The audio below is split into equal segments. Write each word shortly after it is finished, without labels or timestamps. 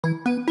Hello.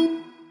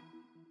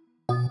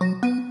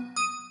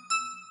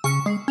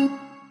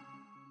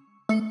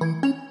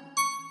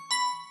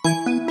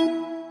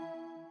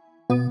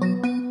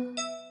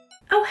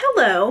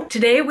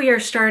 Today we are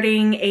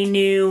starting a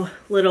new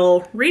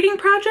little reading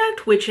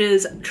project, which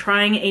is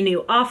trying a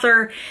new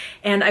author.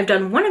 And I've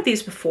done one of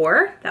these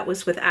before. That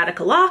was with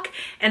Attica Locke.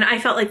 And I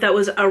felt like that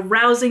was a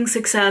rousing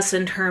success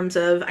in terms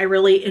of I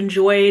really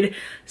enjoyed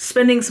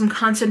spending some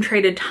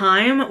concentrated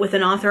time with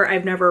an author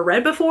I've never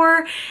read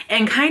before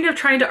and kind of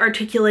trying to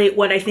articulate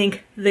what I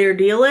think their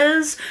deal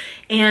is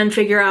and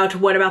figure out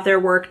what about their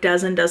work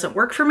does and doesn't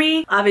work for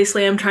me.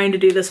 Obviously, I'm trying to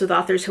do this with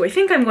authors who I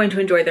think I'm going to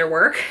enjoy their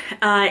work.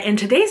 And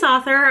today's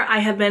author I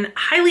have been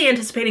highly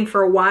anticipating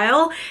for a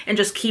while and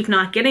just keep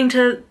not getting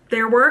to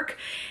their work.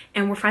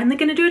 And we're finally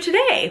gonna do it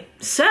today.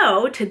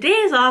 So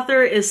today's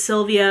author is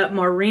Silvia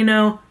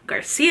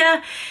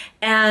Moreno-Garcia,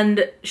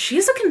 and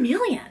she's a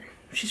chameleon.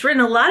 She's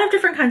written a lot of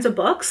different kinds of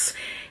books,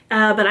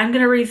 but I'm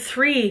gonna read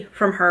 3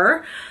 from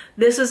her.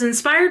 This is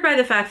inspired by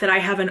the fact that I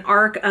have an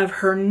arc of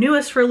her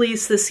newest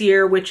release this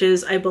year, which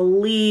is, I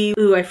believe,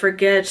 I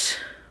forget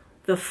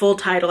the full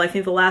title. I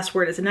think the last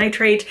word is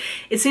nitrate.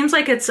 It seems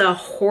like it's a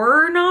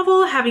horror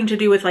novel having to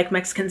do with like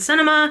Mexican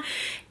cinema,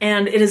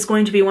 and it is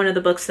going to be one of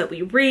the books that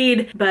we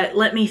read, but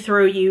let me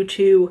throw you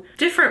to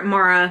different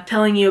Mara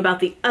telling you about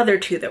the other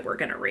 2 that we're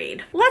gonna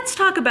read. Let's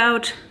talk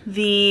about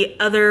the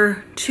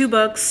other 2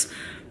 books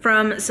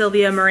from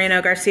Silvia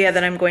Moreno-Garcia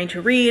that I'm going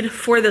to read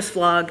for this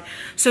vlog.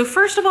 So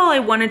first of all, I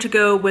wanted to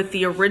go with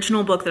the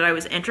original book that I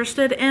was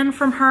interested in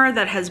from her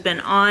that has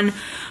been on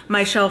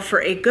my shelf for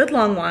a good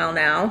long while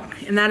now,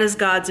 and that is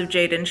Gods of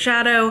Jade and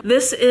Shadow.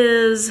 This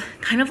is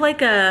kind of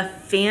like a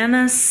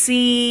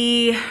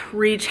fantasy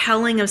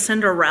retelling of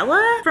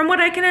Cinderella, from what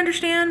I can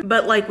understand,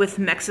 but like with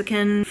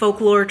Mexican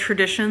folklore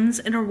traditions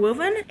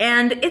interwoven.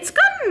 And it's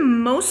gotten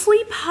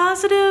mostly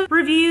positive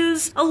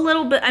reviews, a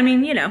little bit, I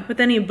mean, you know,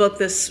 with any book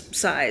this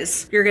size,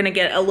 you're gonna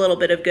get a little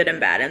bit of good and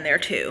bad in there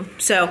too.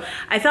 So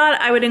I thought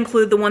I would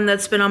include the one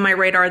that's been on my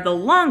radar the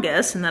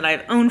longest and that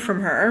I've owned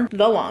from her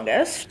the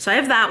longest. So I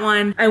have that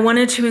one. I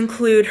wanted to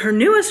include her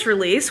newest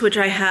release, which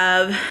I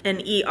have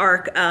an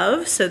e-arc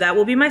of, so that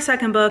will be my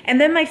second book. And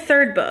then my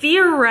third book.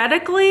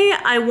 Theoretically,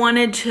 I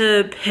wanted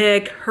to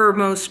pick her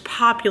most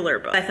popular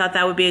book. I thought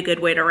that would be a good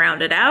way to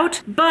round it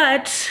out,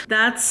 but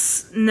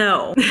that's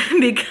no,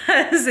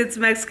 because it's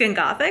Mexican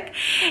Gothic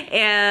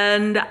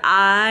and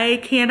I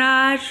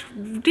cannot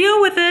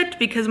deal with it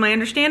because my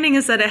understanding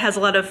is that it has a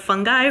lot of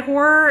fungi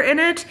horror in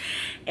it,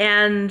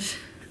 and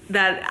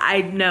that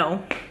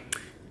no,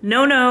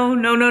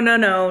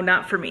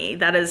 not for me.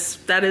 That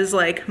is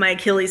like my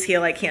Achilles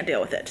heel. I can't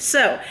deal with it.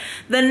 So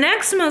the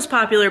next most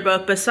popular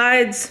book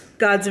besides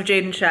Gods of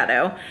Jade and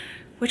Shadow,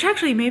 which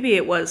actually maybe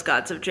it was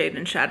Gods of Jade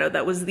and Shadow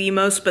that was the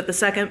most, but the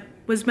second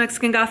was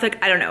Mexican Gothic.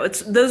 I don't know.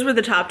 Those were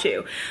the top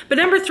 2. But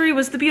number 3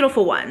 was The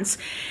Beautiful Ones.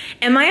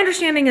 And my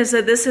understanding is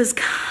that this is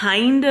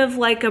kind of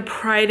like a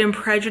Pride and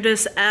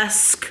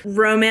Prejudice-esque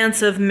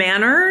romance of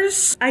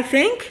manners, I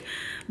think,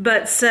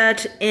 but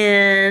set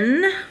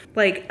in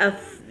like a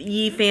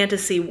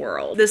fantasy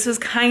world. This is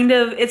kind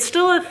of, it's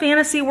still a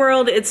fantasy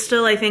world. It's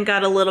still, I think,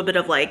 got a little bit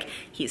of like,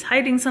 he's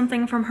hiding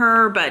something from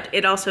her, but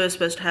it also is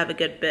supposed to have a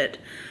good bit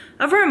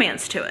of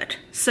romance to it.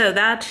 So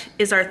that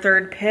is our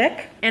third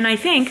pick. And I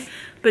think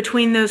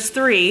between those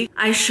 3,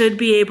 I should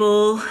be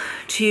able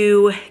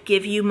to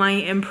give you my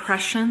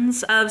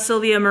impressions of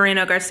Silvia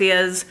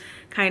Moreno-Garcia's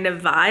kind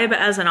of vibe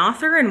as an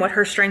author and what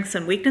her strengths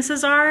and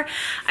weaknesses are.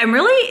 I'm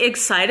really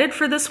excited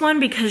for this one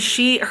because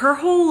her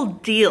whole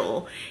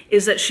deal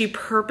is that she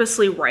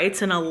purposely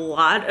writes in a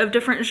lot of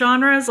different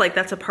genres, like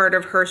that's a part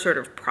of her sort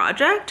of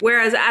project.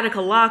 Whereas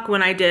Attica Locke,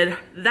 when I did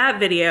that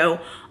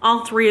video,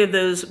 all 3 of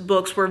those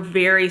books were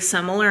very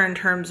similar in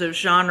terms of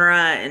genre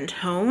and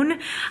tone.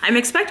 I'm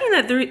expecting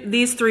that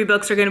these 3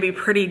 books are gonna be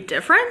pretty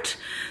different.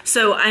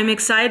 So I'm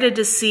excited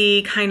to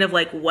see kind of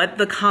like what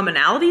the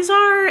commonalities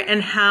are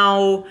and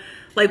how,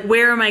 like,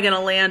 where am I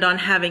gonna land on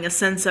having a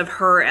sense of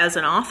her as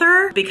an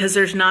author, because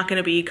there's not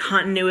gonna be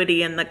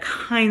continuity in the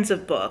kinds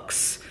of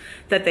books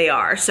that they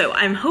are. So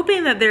I'm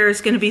hoping that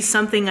there's gonna be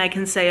something I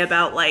can say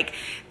about like,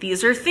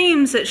 these are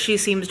themes that she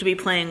seems to be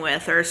playing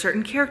with, or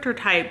certain character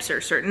types,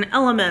 or certain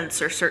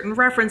elements, or certain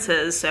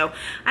references. So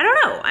I don't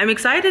know, I'm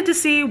excited to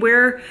see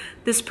where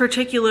this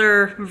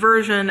particular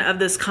version of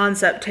this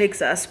concept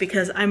takes us,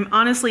 because I'm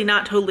honestly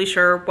not totally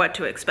sure what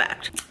to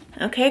expect.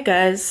 Okay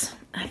guys,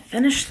 I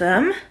finished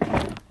them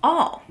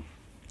all.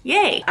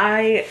 Yay!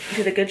 I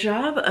did a good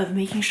job of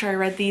making sure I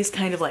read these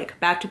kind of like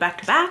back to back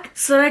to back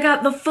so that I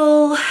got the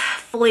full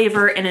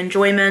flavor and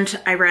enjoyment.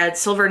 I read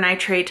Silver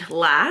Nitrate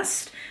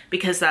last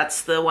because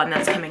that's the one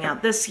that's coming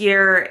out this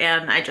year,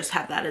 and I just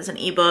have that as an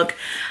ebook.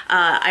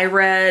 I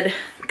read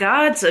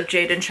Gods of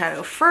Jade and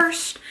Shadow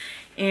first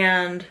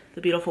and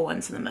The Beautiful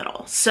Ones in the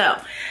middle.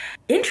 So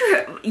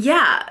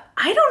yeah,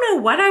 I don't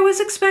know what I was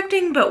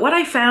expecting, but what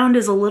I found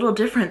is a little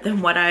different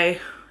than what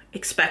I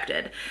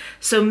expected.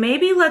 So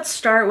maybe let's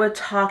start with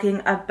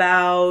talking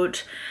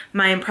about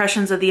my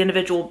impressions of the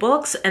individual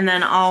books, and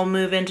then I'll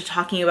move into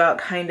talking about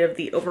kind of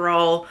the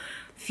overall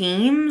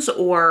themes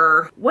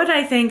or what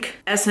I think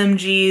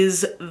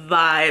SMG's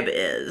vibe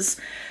is.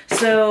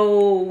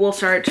 So we'll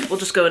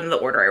just go into the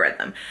order I read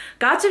them.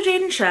 Gods of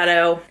Jade and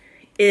Shadow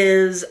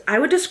is, I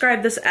would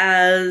describe this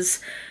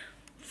as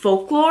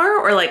folklore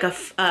or like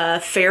a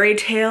fairy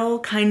tale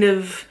kind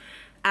of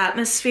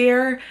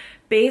atmosphere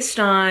based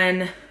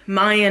on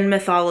Mayan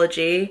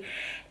mythology.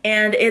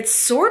 And it's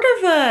sort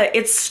of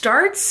it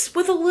starts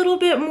with a little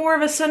bit more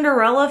of a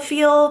Cinderella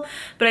feel,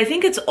 but I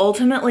think it's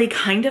ultimately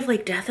kind of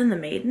like Death and the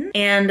Maiden.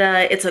 And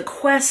it's a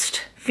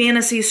quest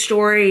fantasy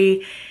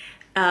story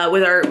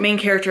with our main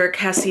character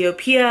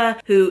Cassiopeia,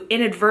 who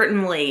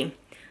inadvertently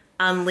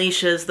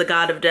unleashes the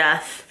god of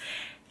death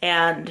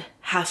and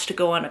has to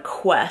go on a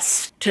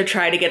quest to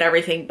try to get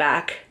everything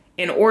back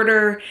in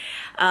order.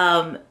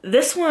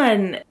 This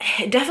one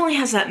definitely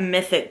has that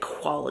mythic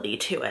quality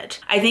to it.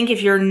 I think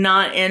if you're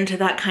not into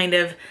that kind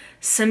of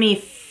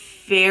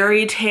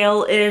semi-fairy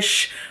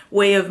tale-ish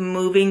way of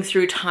moving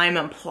through time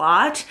and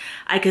plot,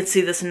 I could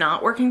see this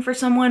not working for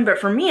someone. But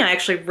for me, I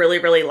actually really,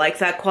 really like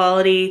that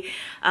quality,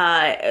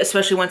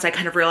 especially once I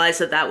kind of realized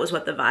that that was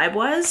what the vibe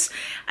was.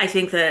 I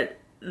think that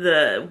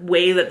the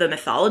way that the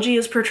mythology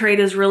is portrayed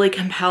is really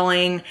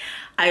compelling.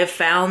 I have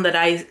found that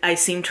I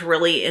seem to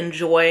really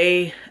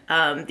enjoy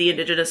the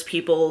indigenous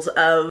peoples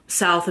of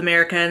South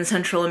America and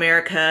Central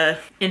America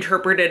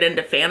interpreted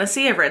into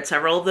fantasy. I've read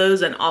several of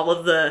those, and all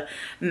of the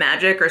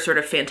magic or sort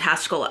of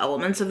fantastical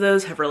elements of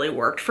those have really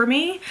worked for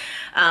me.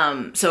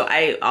 So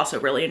I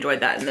also really enjoyed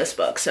that in this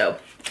book. So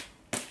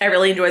I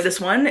really enjoyed this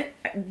one.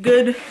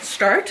 Good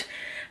start.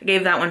 I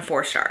gave that one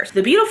 4 stars.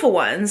 The Beautiful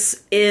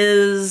Ones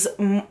is,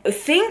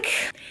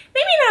 think,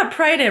 maybe not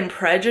Pride and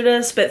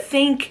Prejudice, but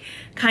think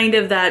kind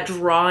of that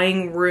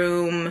drawing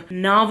room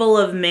novel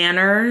of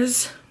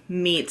manners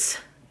meets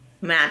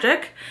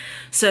magic.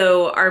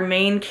 So our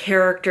main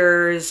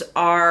characters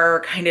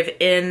are kind of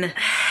in,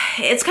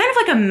 it's kind of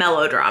like a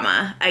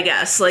melodrama, I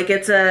guess. Like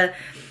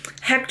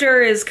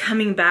Hector is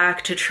coming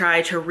back to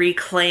try to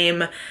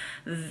reclaim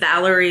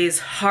Valerie's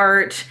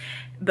heart,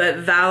 but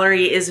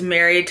Valerie is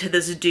married to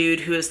this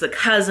dude who is the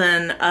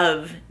cousin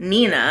of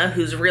Nina,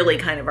 who's really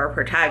kind of our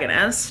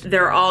protagonist.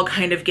 They're all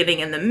kind of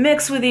getting in the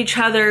mix with each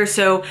other.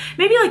 So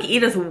maybe like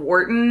Edith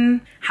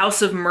Wharton,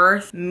 House of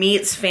Mirth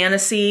meets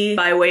fantasy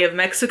by way of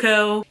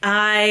Mexico.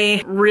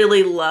 I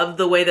really love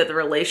the way that the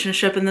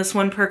relationship in this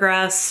one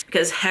progressed,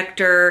 because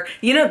Hector,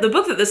 you know, the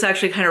book that this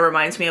actually kind of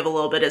reminds me of a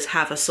little bit is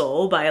Half a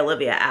Soul by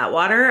Olivia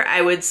Atwater.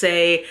 I would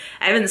say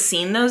I haven't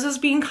seen those as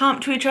being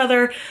comp to each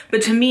other,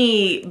 but to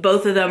me,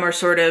 both of them are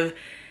sort of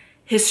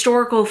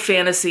historical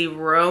fantasy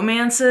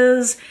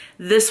romances.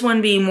 This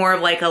one being more of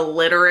like a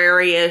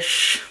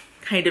literary-ish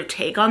kind of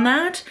take on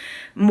that,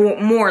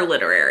 more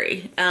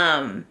literary.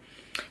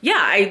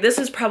 Yeah, this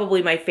is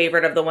probably my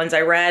favorite of the ones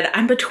I read.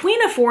 I'm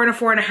between a 4 and a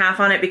 4.5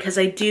 on it because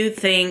I do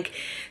think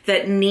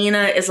that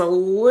Nina is a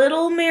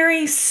little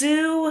Mary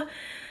Sue.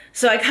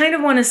 So I kind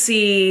of want to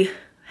see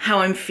how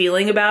I'm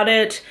feeling about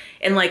it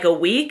in like a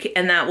week,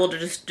 and that will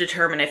just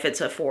determine if it's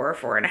a 4 or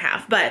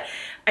 4.5. But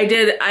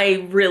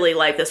I really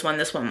like this one.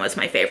 This one was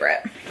my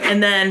favorite.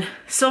 And then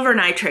Silver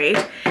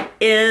Nitrate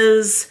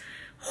is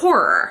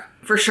horror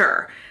for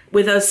sure,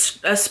 with a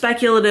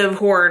speculative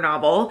horror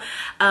novel.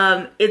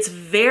 It's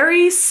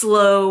very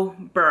slow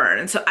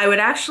burn. So I would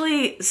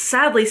actually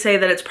sadly say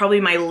that it's probably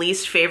my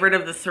least favorite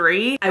of the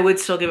 3. I would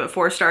still give it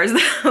 4 stars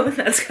though.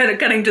 That's kind of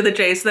cutting to the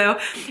chase though.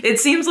 It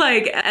seems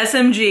like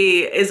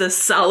SMG is a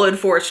solid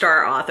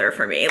 4-star author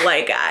for me.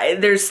 Like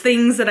there's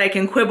things that I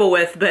can quibble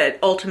with, but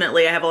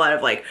ultimately I have a lot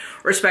of like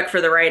respect for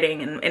the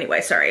writing. And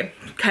anyway, sorry,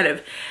 kind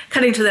of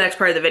cutting to the next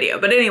part of the video.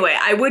 But anyway,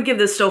 I would give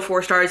this still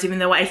 4 stars, even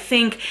though I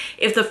think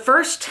if the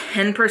first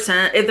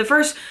 10%, if the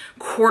first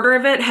quarter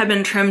of it had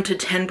been trimmed to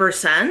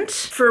 10%,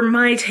 for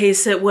my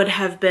taste, it would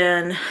have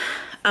been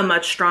a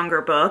much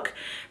stronger book,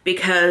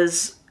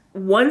 because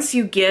once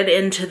you get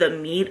into the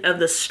meat of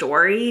the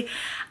story,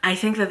 I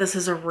think that this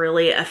is a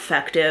really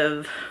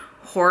effective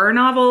horror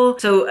novel.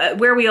 So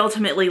where we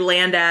ultimately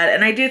land at,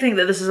 and I do think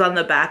that this is on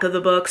the back of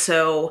the book,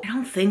 so I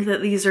don't think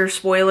that these are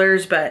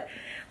spoilers, but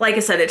like I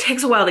said, it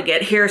takes a while to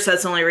get here, so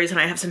that's the only reason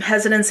I have some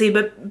hesitancy.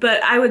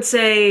 But I would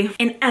say,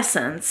 in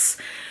essence,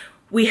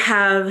 we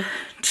have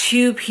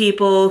 2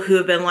 people who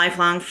have been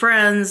lifelong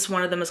friends.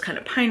 One of them is kind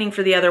of pining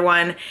for the other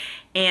one,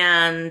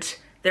 and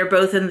they're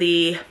both in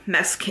the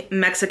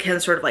Mexican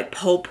sort of like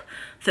pulp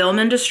film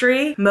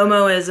industry.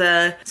 Momo is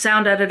a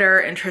sound editor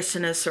and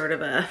Tristan is sort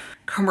of a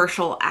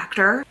commercial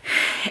actor.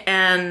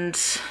 And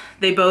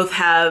they both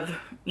have,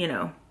 you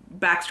know,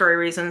 backstory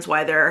reasons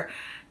why they're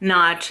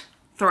not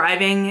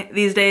thriving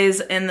these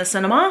days in the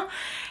cinema.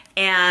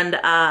 And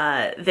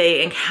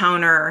they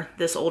encounter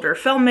this older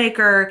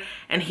filmmaker,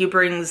 and he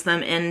brings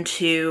them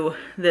into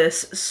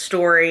this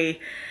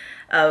story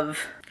of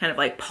kind of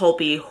like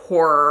pulpy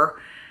horror,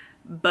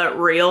 but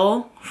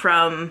real,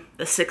 from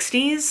the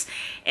 60s,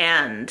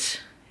 and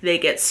they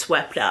get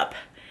swept up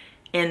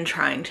in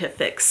trying to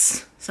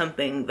fix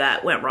something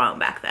that went wrong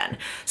back then.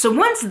 So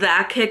once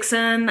that kicks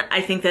in,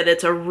 I think that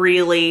it's a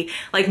really,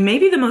 like,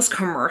 maybe the most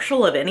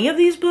commercial of any of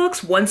these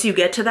books. Once you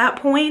get to that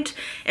point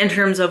in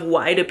terms of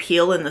wide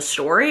appeal in the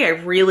story, I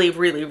really,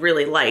 really,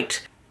 really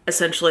liked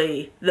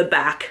essentially the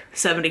back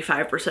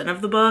 75%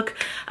 of the book.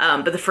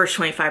 But the first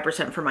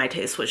 25% for my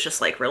taste was just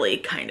like really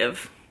kind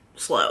of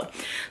slow.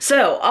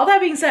 So all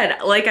that being said,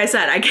 like I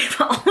said, I gave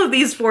all of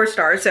these 4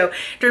 stars. So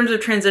in terms of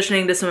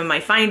transitioning to some of my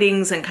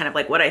findings and kind of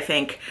like what I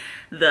think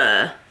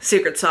the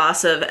secret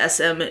sauce of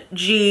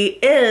SMG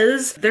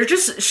is,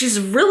 she's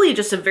really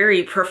just a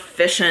very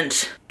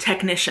proficient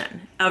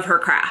technician of her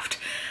craft.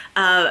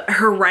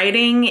 Her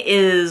writing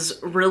is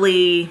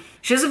really,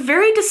 she has a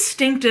very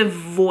distinctive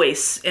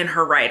voice in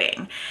her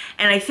writing.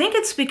 And I think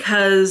it's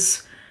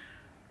because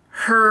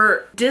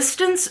her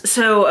distance,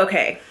 so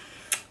okay,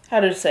 how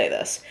to say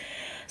this?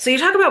 So you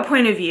talk about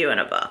point of view in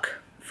a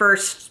book,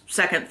 first,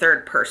 second,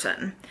 third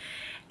person.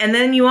 And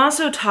then you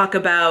also talk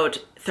about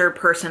third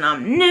person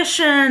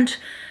omniscient,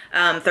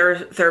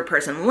 third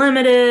person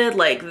limited,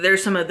 like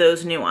there's some of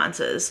those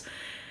nuances.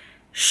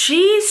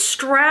 She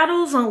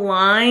straddles a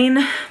line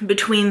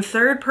between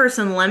third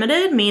person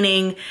limited,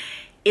 meaning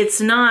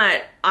it's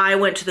not, I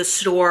went to the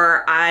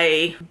store,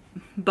 I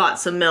bought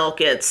some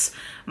milk, it's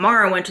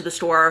Mara went to the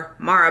store,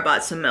 Mara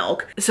bought some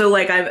milk. So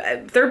like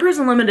I've third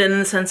person limited in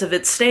the sense of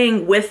it's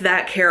staying with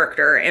that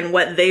character and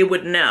what they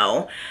would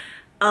know,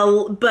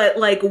 but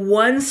like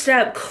one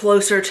step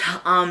closer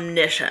to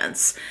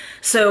omniscience.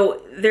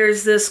 So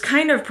there's this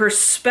kind of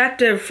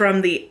perspective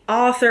from the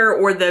author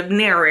or the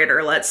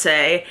narrator, let's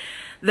say,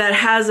 that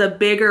has a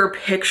bigger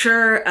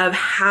picture of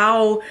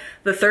how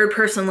the third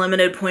person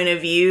limited point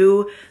of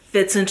view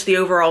fits into the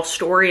overall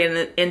story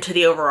and into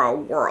the overall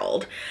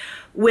world,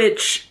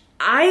 which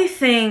I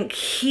think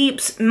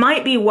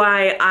might be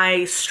why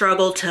I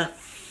struggle to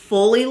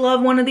fully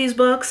love one of these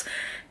books,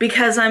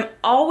 because I'm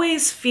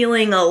always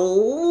feeling a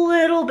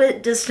little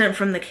bit distant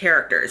from the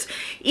characters.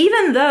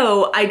 Even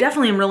though I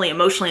definitely am really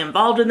emotionally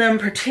involved in them,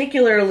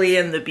 particularly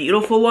in the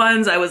beautiful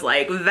ones. I was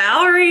like,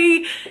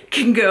 Valerie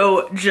can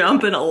go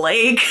jump in a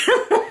lake.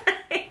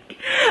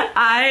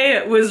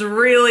 I was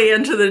really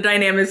into the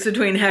dynamics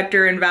between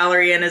Hector and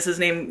Valerie, and is his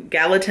name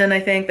Gallatin, I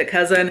think, the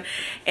cousin,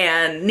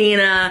 and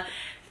Nina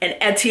and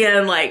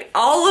Etienne, like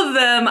all of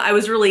them I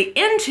was really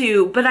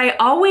into, but I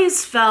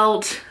always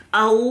felt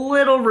a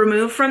little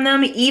removed from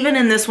them, even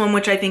in this one,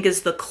 which I think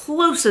is the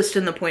closest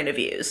in the point of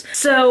views.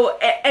 So,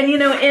 and you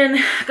know, in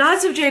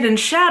Gods of Jade and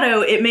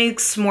Shadow, it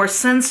makes more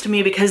sense to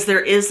me because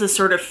there is this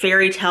sort of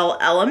fairy tale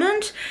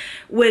element,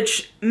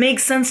 which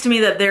makes sense to me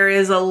that there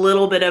is a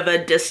little bit of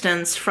a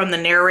distance from the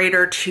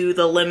narrator to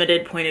the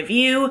limited point of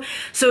view.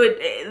 So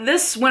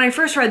when I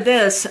first read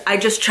this, I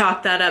just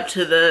chalked that up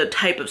to the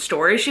type of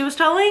story she was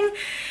telling.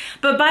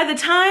 But by the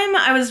time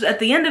I was at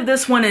the end of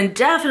this one, and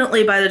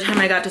definitely by the time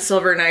I got to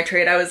Silver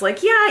Nitrate, I was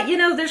like, yeah, you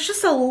know, there's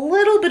just a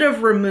little bit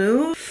of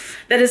remove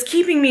that is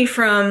keeping me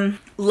from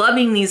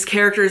loving these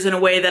characters in a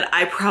way that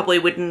I probably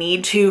would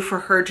need to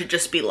for her to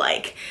just be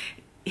like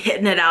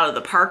hitting it out of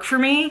the park for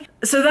me.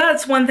 So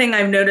that's one thing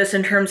I've noticed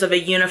in terms of a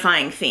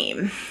unifying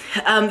theme.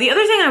 The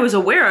other thing I was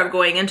aware of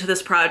going into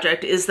this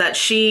project is that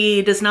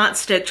she does not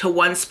stick to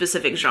one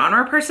specific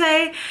genre per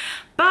se,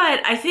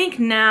 but I think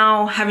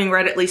now, having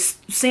read at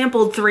least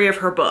sampled 3 of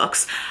her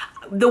books,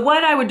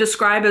 what I would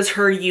describe as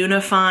her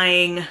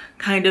unifying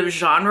kind of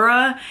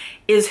genre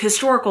is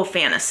historical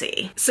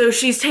fantasy. So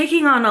she's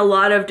taking on a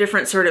lot of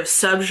different sort of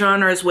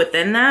subgenres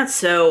within that.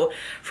 So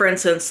for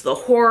instance, the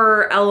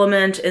horror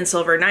element in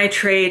Silver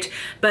Nitrate,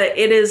 but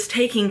it is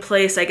taking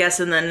place, I guess,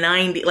 in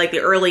the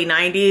early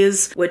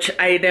 90s, which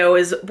I know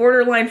is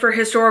borderline for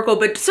historical,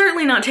 but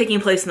certainly not taking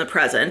place in the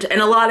present.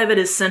 And a lot of it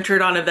is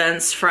centered on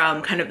events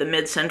from kind of the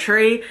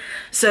mid-century.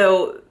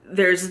 So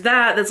there's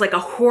that's like a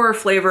horror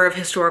flavor of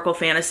historical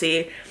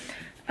fantasy.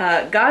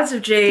 Gods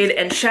of Jade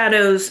and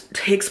Shadows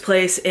takes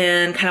place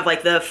in kind of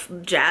like the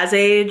Jazz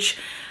Age.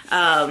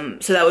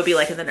 So that would be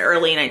like in the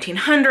early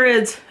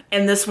 1900s.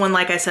 And this one,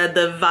 like I said,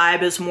 the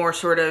vibe is more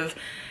sort of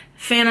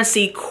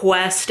fantasy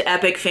quest,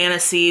 epic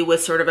fantasy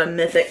with sort of a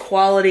mythic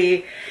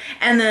quality.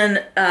 And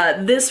then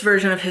this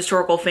version of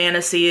historical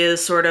fantasy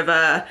is sort of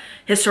a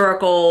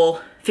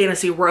historical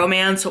fantasy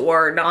romance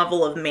or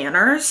novel of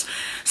manners.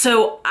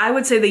 So I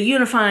would say the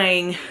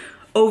unifying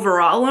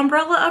overall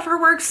umbrella of her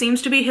work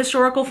seems to be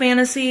historical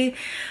fantasy,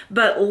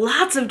 but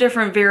lots of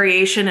different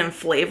variation and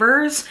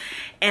flavors,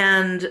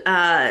 and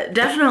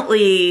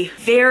definitely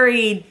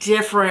very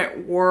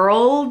different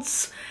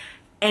worlds.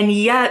 And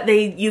yet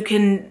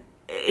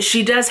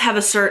she does have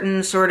a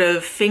certain sort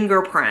of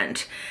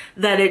fingerprint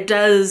that it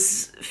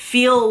does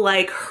feel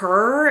like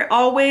her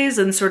always,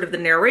 and sort of the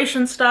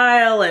narration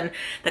style and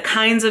the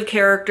kinds of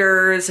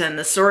characters and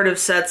the sort of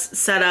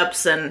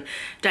setups and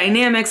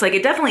dynamics. Like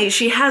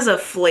she has a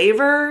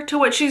flavor to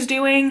what she's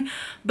doing,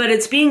 but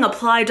it's being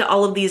applied to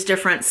all of these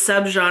different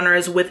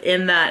subgenres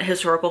within that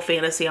historical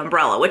fantasy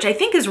umbrella, which I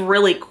think is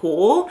really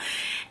cool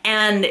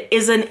and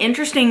is an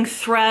interesting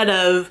thread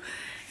of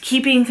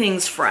keeping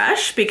things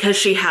fresh because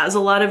she has a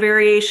lot of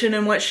variation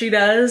in what she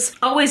does.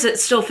 Always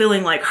it's still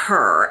feeling like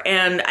her,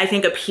 and I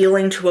think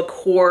appealing to a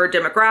core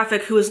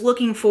demographic who is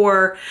looking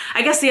for,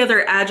 I guess the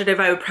other adjective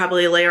I would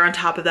probably layer on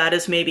top of that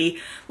is maybe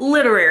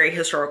literary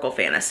historical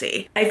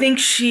fantasy. I think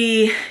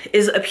she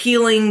is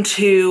appealing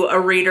to a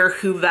reader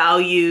who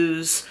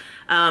values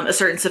a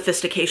certain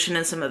sophistication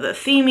in some of the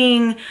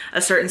theming,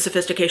 a certain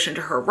sophistication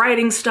to her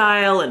writing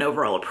style and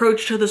overall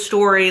approach to the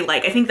story.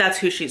 Like, I think that's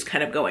who she's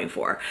kind of going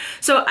for.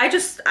 So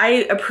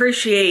I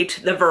appreciate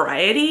the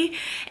variety,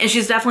 and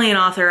she's definitely an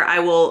author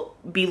I will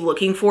be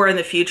looking for in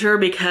the future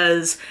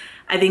because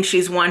I think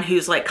she's one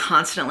who's like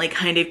constantly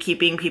kind of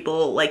keeping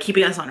people, like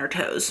keeping us on our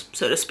toes,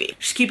 so to speak.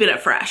 She's keeping it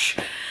fresh.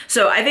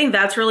 So I think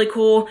that's really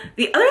cool.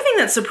 The other thing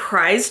that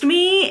surprised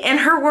me in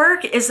her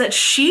work is that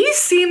she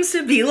seems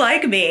to be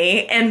like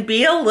me and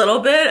be a little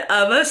bit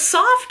of a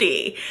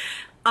softie.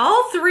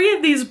 All three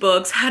of these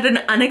books had an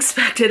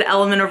unexpected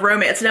element of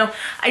romance. Now,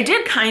 I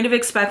did kind of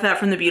expect that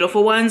from the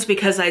Beautiful Ones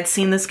because I'd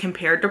seen this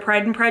compared to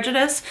Pride and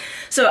Prejudice.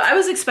 So I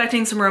was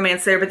expecting some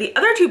romance there, but the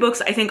other two books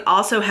I think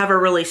also have a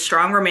really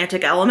strong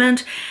romantic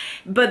element,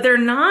 but they're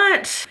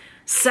not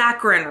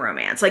saccharine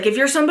romance. Like if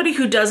you're somebody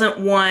who doesn't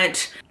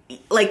want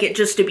like it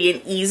just to be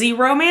an easy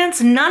romance,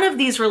 none of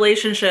these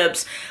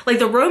relationships, like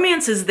the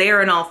romance is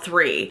there in all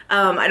three.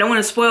 I don't want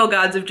to spoil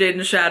Gods of Jade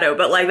and Shadow,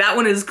 but like that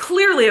one is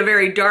clearly a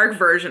very dark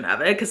version of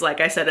it because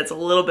like I said, it's a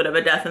little bit of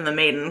a death in the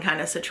maiden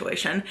kind of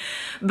situation.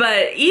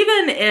 But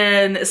even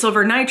in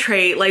Silver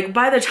Nitrate, like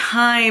by the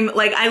time,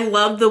 like I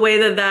loved the way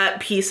that that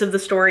piece of the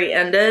story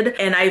ended,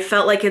 and I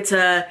felt like it's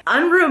an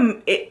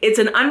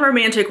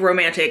unromantic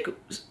romantic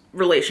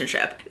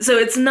relationship. So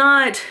it's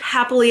not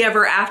happily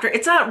ever after.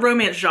 It's not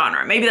romance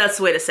genre. Maybe that's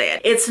the way to say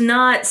it. It's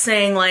not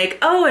saying like,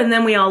 oh, and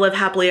then we all live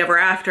happily ever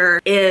after.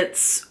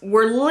 It's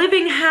we're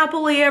living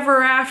happily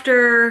ever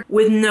after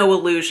with no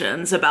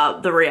illusions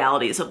about the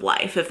realities of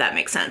life, if that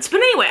makes sense. But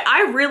anyway,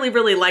 I really,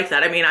 really like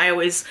that. I mean,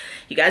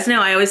 you guys know,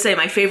 I always say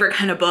my favorite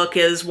kind of book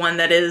is one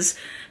that is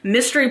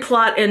mystery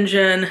plot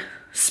engine,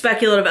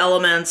 speculative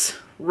elements,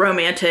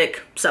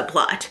 romantic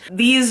subplot.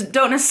 These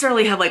don't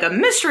necessarily have like a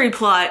mystery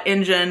plot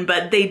engine,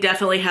 but they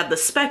definitely have the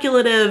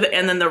speculative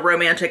and then the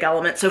romantic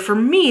element. So for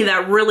me,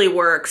 that really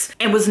works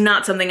and was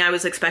not something I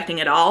was expecting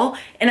at all.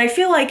 And I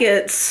feel like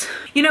it's,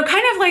 you know,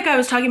 kind of like I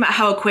was talking about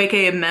how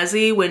Akweke and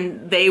Mezi,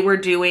 when they were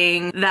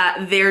doing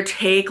that, their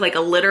take, like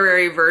a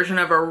literary version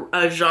of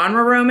a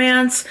genre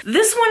romance.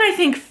 This one I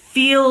think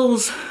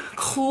feels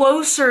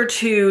closer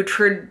to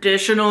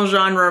traditional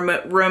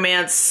genre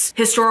romance,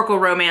 historical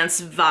romance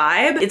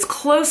vibe. It's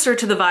closer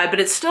to the vibe, but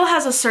it still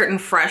has a certain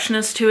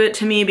freshness to it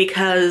to me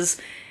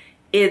because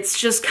it's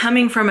just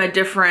coming from a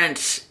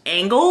different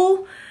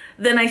angle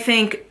than I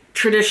think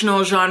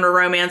traditional genre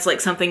romance,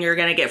 like something you're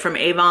gonna get from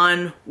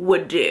Avon,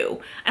 would do.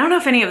 I don't know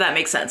if any of that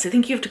makes sense. I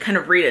think you have to kind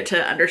of read it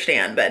to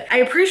understand, but I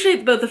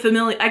appreciate both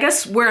the I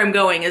guess where I'm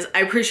going is I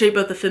appreciate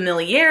both the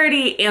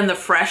familiarity and the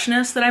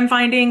freshness that I'm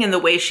finding in the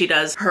way she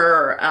does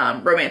her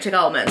romantic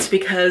elements,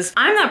 because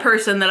I'm that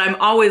person that I'm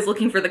always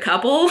looking for the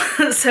couple.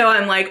 So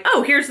I'm like,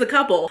 oh, here's the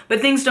couple,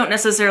 but things don't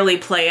necessarily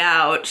play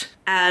out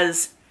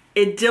as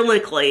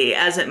idyllically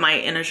as it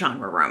might in a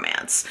genre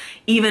romance,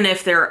 even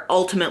if they're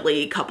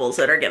ultimately couples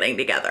that are getting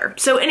together.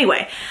 So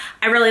anyway,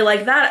 I really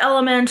like that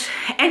element.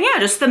 And yeah,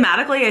 just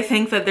thematically, I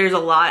think that there's a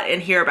lot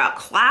in here about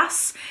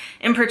class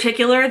in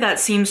particular that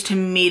seems to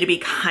me to be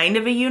kind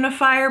of a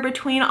unifier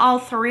between all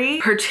three,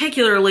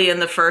 particularly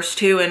in the first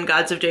two, in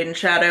Gods of Jade and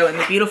Shadow and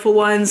the Beautiful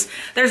Ones.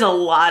 There's a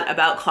lot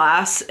about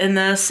class in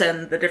this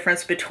and the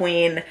difference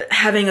between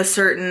having a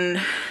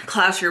certain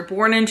class you're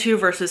born into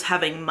versus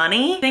having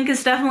money, I think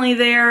is definitely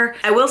there.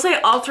 I will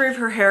say all three of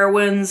her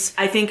heroines,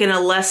 I think in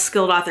a less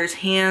skilled author's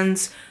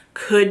hands,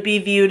 could be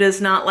viewed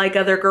as not like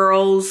other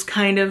girls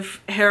kind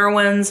of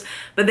heroines,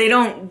 but they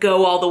don't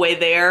go all the way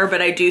there.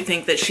 But I do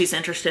think that she's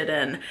interested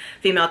in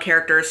female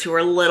characters who are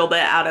a little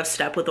bit out of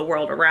step with the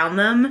world around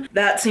them.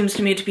 That seems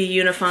to me to be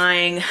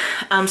unifying.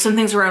 Some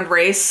things around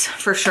race,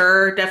 for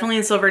sure, definitely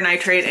in Silver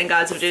Nitrate and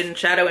Gods of Jade and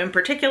Shadow in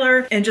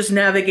particular, and just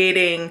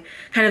navigating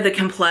kind of the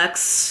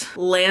complex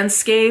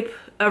landscape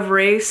of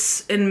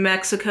race in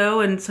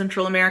Mexico and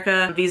Central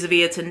America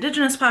vis-a-vis its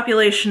indigenous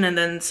population. And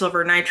then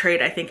Silver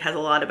Nitrate, I think, has a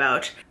lot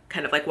about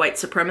kind of like white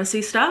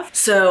supremacy stuff.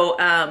 So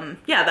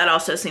yeah, that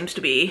also seems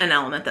to be an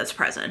element that's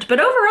present.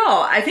 But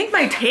overall, I think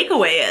my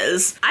takeaway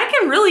is I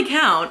can really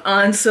count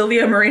on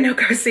Silvia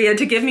Moreno-Garcia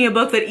to give me a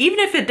book that, even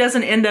if it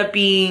doesn't end up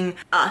being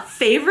a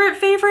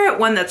favorite,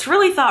 one that's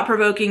really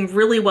thought-provoking,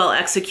 really well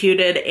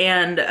executed,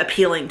 and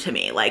appealing to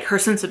me. Like, her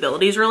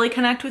sensibilities really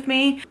connect with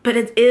me. But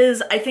it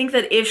is, I think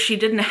that if she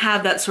didn't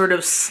have that sort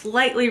of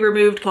slightly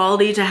removed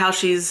quality to how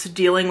she's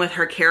dealing with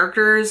her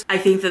characters, I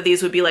think that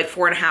these would be like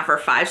 4.5 or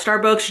 5-star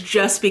books,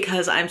 just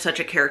because I'm such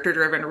a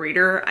character-driven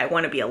reader. I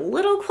want to be a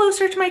little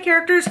closer to my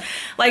characters.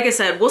 Like I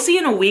said, we'll see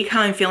in a week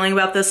how I'm feeling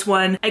about this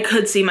one. I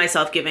could see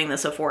myself giving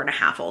this a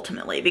 4.5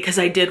 ultimately, because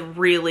I did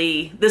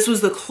really, this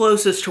was the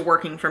closest to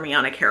working for me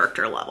on a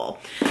character level.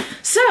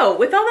 So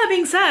with all that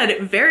being said,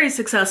 very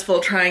successful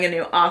trying a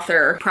new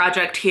author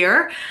project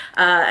here.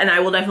 And I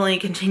will definitely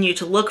continue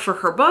to look for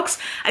her books.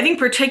 I think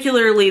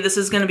particularly this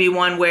is going to be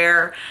one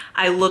where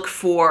I look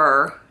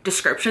for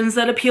descriptions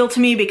that appeal to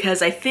me,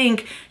 because I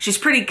think she's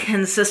pretty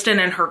consistent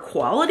in her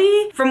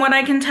quality from what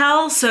I can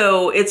tell.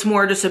 So it's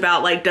more just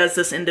about like, does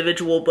this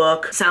individual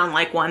book sound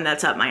like one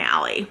that's up my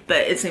alley? But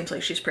it seems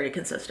like she's pretty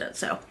consistent.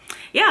 So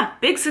yeah,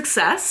 big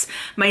success.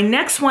 My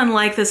next one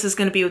like this is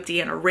going to be with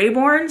Deanna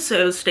Raybourn.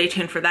 So stay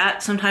tuned for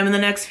that sometime in the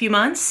next few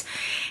months.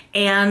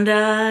 And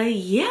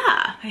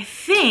yeah, I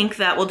think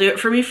that will do it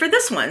for me for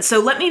this one. So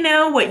let me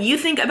know what you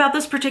think about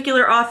this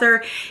particular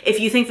author. If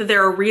you think that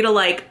there are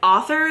read-alike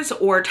authors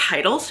or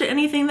titles to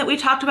anything that we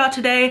talked about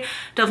today,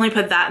 definitely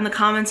put that in the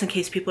comments in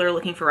case people are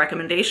looking for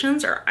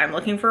recommendations, or I'm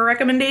looking for a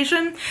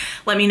recommendation.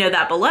 Let me know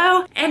that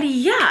below. And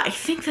yeah, I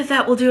think that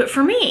that will do it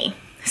for me.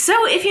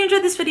 So if you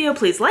enjoyed this video,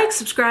 please like,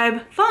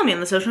 subscribe, follow me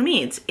on the social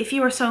medias if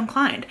you are so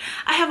inclined.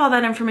 I have all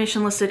that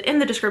information listed in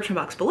the description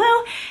box below,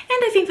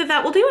 and I think that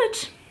that will do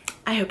it.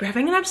 I hope you're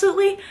having an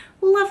absolutely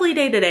lovely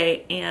day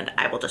today, and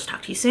I will just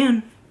talk to you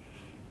soon.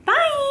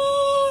 Bye!